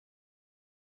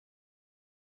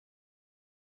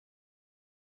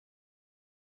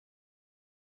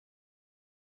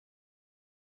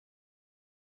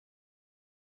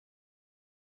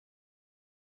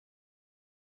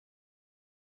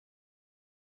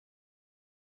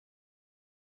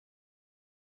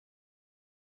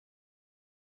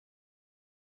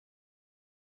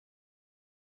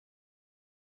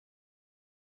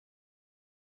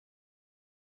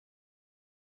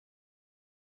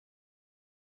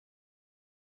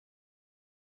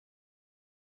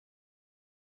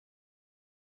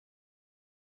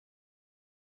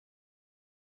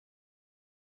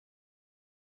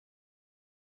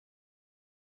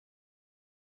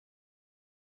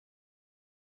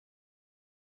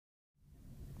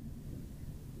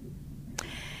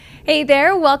Hey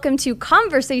there, welcome to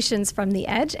Conversations from the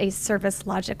Edge, a Service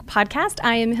Logic podcast.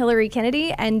 I am Hillary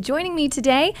Kennedy, and joining me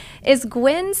today is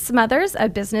Gwen Smothers, a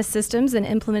Business Systems and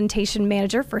Implementation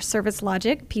Manager for Service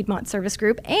Logic, Piedmont Service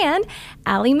Group, and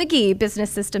Allie McGee, Business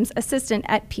Systems Assistant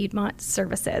at Piedmont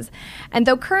Services. And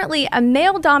though currently a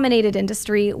male-dominated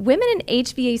industry, women in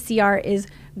HVACR is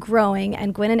growing,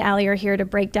 and Gwen and Allie are here to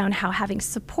break down how having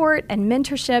support and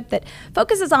mentorship that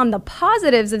focuses on the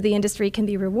positives of the industry can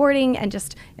be rewarding and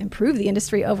just improve the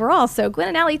industry overall. So Gwen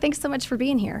and Allie, thanks so much for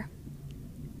being here.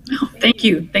 Oh, thank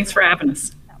you. Thanks for having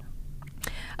us.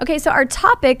 Okay, so our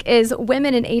topic is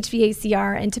women in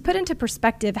HVACR, and to put into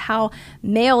perspective how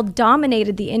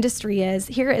male-dominated the industry is,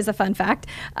 here is a fun fact.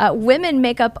 Women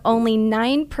make up only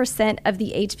 9% of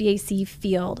the HVAC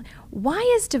field. Why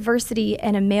is diversity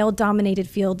in a male-dominated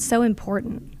field so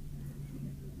important?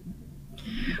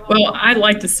 Well, I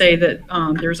like to say that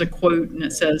there's a quote, and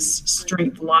it says,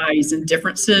 "Strength lies in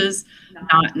differences,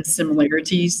 not in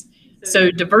similarities."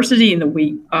 So diversity in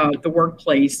the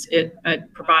workplace, it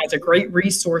provides a great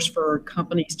resource for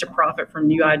companies to profit from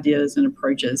new ideas and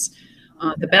approaches.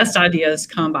 The best ideas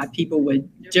come by people with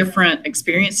different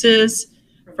experiences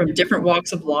from different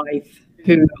walks of life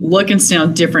who look and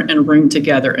sound different in a room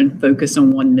together and focus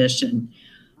on one mission.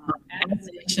 As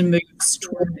the nation moves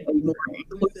toward a more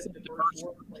inclusive and diverse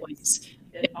workplace,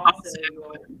 it also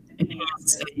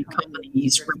enhances a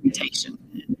company's reputation.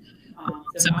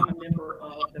 So I'm a member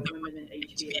of the Women in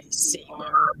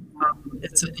HVACR.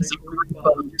 It's a group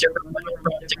of different women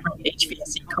from different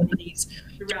HVAC companies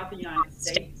throughout the United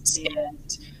States,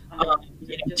 and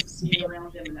just being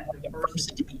around them and that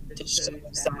diversity just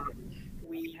shows that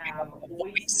we have a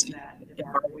voice, and that if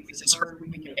our voice is heard,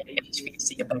 we can make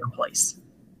HVAC a better place.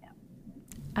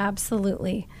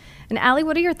 Absolutely. And Allie,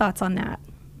 what are your thoughts on that?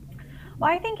 Well,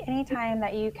 I think anytime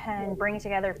that you can bring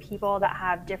together people that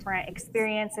have different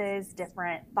experiences,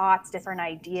 different thoughts, different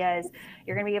ideas,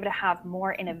 you're going to be able to have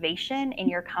more innovation in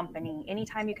your company.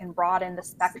 Anytime you can broaden the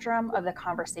spectrum of the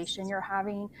conversation you're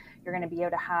having, you're going to be able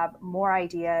to have more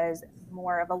ideas,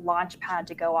 more of a launch pad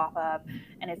to go off of,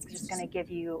 and it's just going to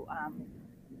give you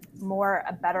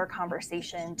a better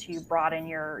conversation to broaden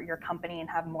your company and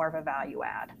have more of a value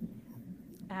add.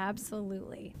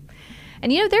 Absolutely. And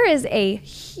there is a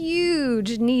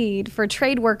huge need for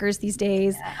trade workers these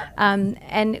days.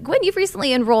 And Gwen, you've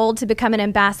recently enrolled to become an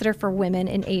ambassador for women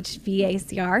in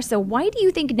HVACR. So why do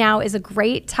you think now is a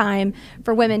great time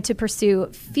for women to pursue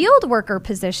field worker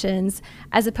positions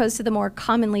as opposed to the more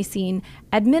commonly seen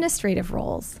administrative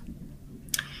roles?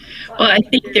 Well, I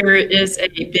think there is a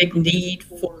big need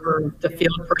for the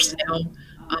field personnel.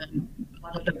 A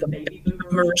lot of the baby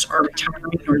boomers are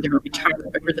retiring, or they're retired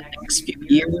over the next few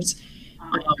years.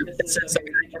 This is a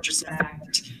very interesting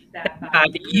fact that by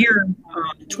the year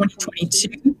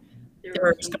 2022,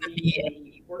 there is going to be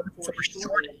a workforce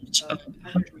shortage of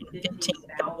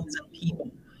 115,000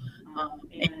 people.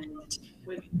 And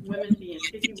with women being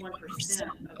 51%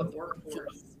 of the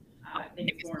workforce, I think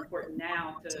it's more important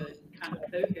now to kind of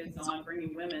focus on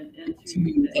bringing women into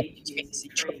the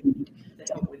HVAC trade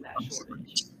to help with that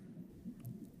shortage.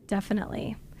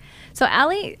 Definitely. So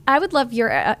Allie, I would love your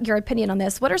opinion on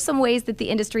this. What are some ways that the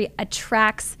industry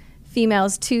attracts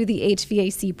females to the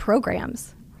HVAC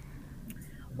programs?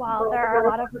 Well, there are a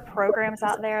lot of programs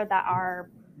out there that are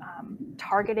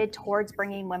targeted towards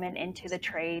bringing women into the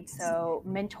trade. So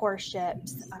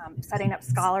mentorships, setting up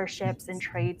scholarships in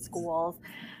trade schools.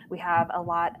 We have a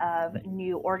lot of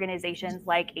new organizations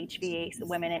like HVAC,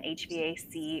 Women in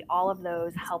HVAC, all of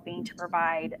those helping to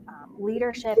provide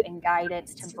leadership and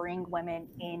guidance to bring women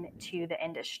into the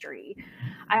industry.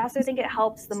 I also think it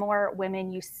helps the more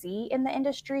women you see in the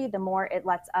industry, the more it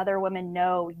lets other women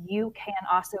know you can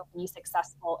also be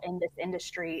successful in this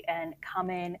industry and come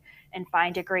in and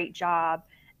find a great job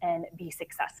and be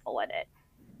successful at it.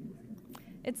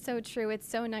 It's so true. It's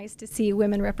so nice to see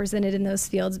women represented in those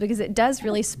fields because it does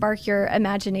really spark your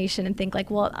imagination and think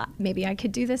like, well, maybe I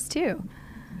could do this too.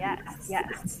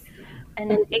 Yes.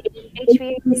 And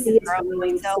HVAC is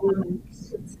growing so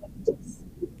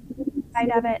side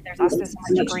of it. There's also so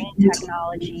much green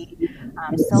technology,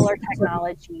 solar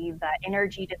technology, the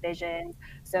energy division.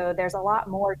 So there's a lot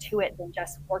more to it than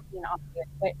just working on the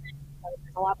equipment. So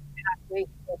there's a lot of pathways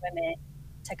for women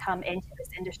to come into this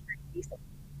industry and be successful.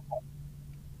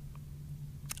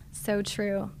 So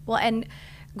true. Well, and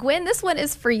Gwen, this one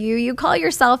is for you. You call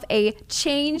yourself a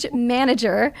change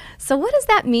manager. So what does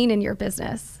that mean in your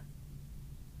business?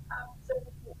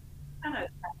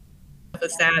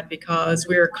 Is that because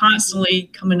we're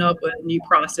constantly coming up with new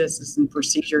processes and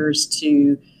procedures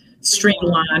to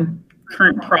streamline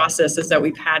current processes that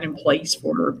we've had in place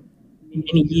for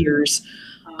many years.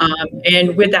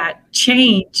 And with that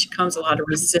change comes a lot of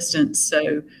resistance.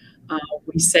 So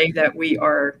we say that we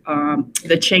are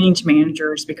the change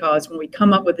managers, because when we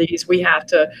come up with these, we have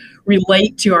to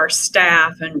relate to our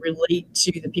staff and relate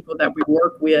to the people that we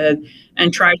work with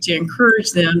and try to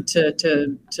encourage them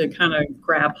to kind of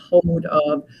grab hold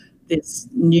of this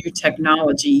new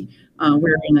technology.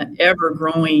 We're in an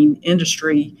ever-growing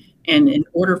industry, and in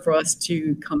order for us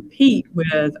to compete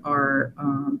with our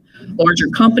larger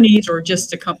companies or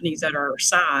just the companies that are our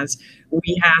size,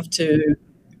 we have to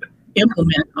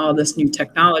implement all this new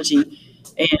technology.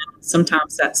 And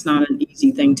sometimes that's not an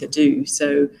easy thing to do.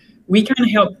 So we kind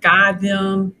of help guide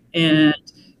them and,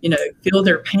 feel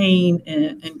their pain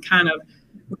and kind of,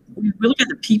 we look at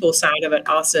the people side of it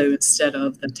also instead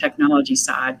of the technology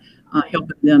side,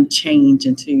 helping them change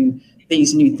into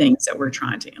these new things that we're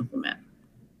trying to implement.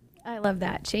 I love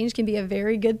that. Change can be a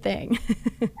very good thing.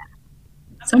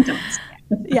 Sometimes.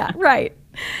 Yeah, right.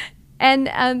 And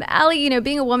Allie,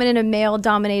 being a woman in a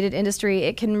male-dominated industry,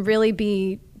 it can really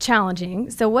be challenging.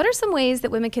 So what are some ways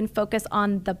that women can focus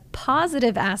on the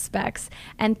positive aspects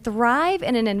and thrive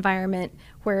in an environment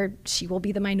where she will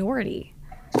be the minority?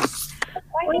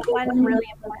 I think one really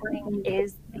important thing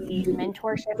is the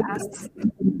mentorship aspect,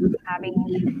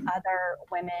 having other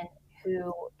women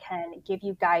who can give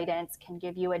you guidance, can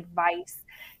give you advice,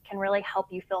 can really help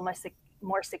you feel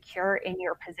more secure in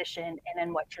your position and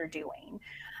in what you're doing.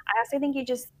 I also think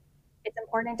it's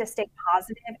important to stay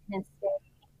positive and stay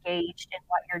engaged in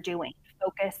what you're doing.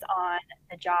 Focus on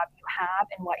the job you have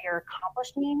and what you're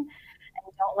accomplishing,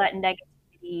 and don't let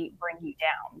negativity bring you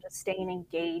down. Just staying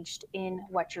engaged in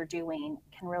what you're doing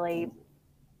can really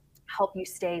help you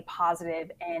stay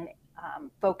positive and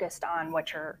focused on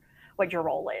what your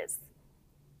role is.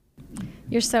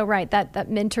 You're so right. That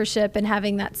mentorship and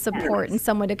having that support and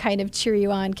someone to kind of cheer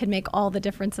you on can make all the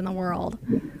difference in the world.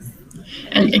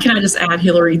 And can I just add,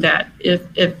 Hillary, that if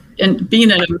being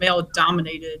in a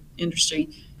male-dominated industry,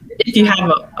 if you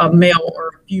have a male or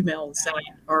a female that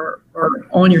are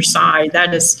on your side,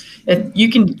 that is, if you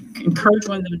can encourage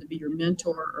one of them to be your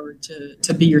mentor or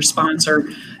to be your sponsor,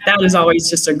 that is always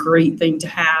just a great thing to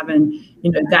have. And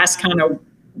that's kind of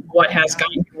what has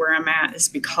gotten me where I'm at, is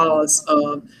because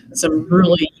of some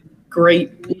really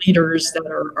great leaders that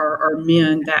are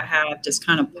men that have just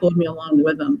kind of pulled me along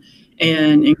with them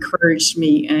and encouraged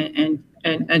me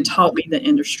and taught me the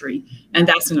industry. And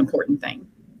that's an important thing.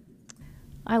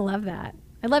 I love that.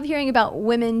 I love hearing about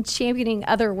women championing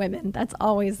other women. That's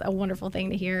always a wonderful thing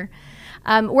to hear.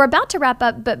 We're about to wrap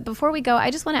up, but before we go,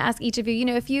 I just want to ask each of you,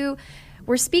 if you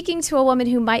were speaking to a woman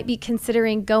who might be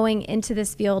considering going into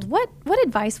this field, what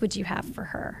advice would you have for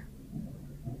her?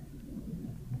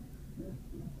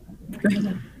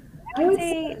 I would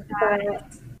say that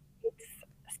it's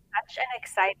such an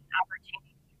exciting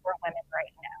opportunity for women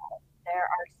right now. There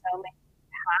are so many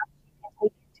paths you can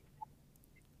take into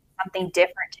something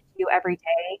different to do every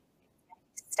day.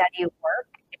 It's steady work.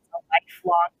 It's a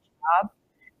lifelong job.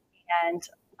 And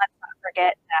let's not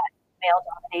forget that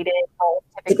male-dominated roles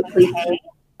typically pay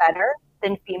better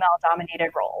than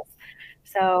female-dominated roles.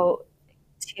 So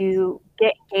to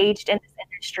get engaged in this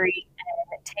industry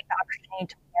and take the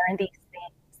opportunity to learn these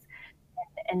things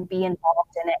and be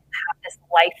involved in it, have this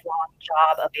lifelong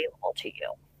job available to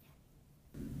you.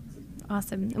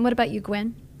 Awesome. And what about you,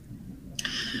 Gwen?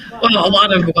 Well, a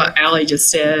lot of what Allie just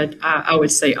said, I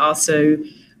would say also,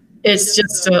 it's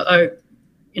just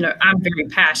I'm very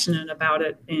passionate about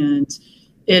it, and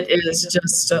it is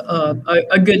just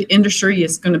a good industry.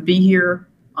 It's going to be here.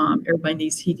 Everybody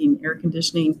needs heating and air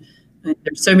conditioning. And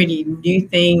there's so many new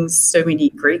things, so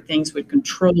many great things with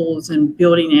controls and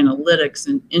building analytics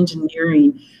and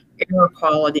engineering, air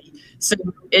quality. So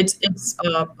it's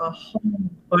a whole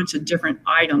bunch of different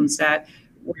items that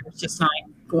we're just not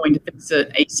going to fix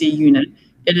an AC unit.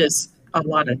 It is a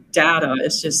lot of data.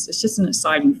 It's just an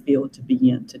exciting field to be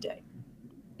in today.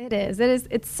 It is.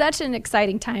 It's such an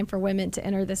exciting time for women to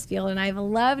enter this field, and I've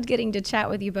loved getting to chat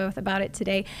with you both about it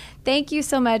today. Thank you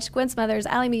so much, Gwen Smothers,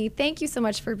 Allie Mee. Thank you so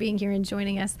much for being here and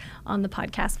joining us on the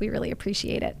podcast. We really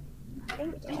appreciate it.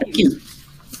 Thank you. Thank you.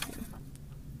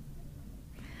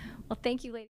 Well, thank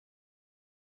you, ladies.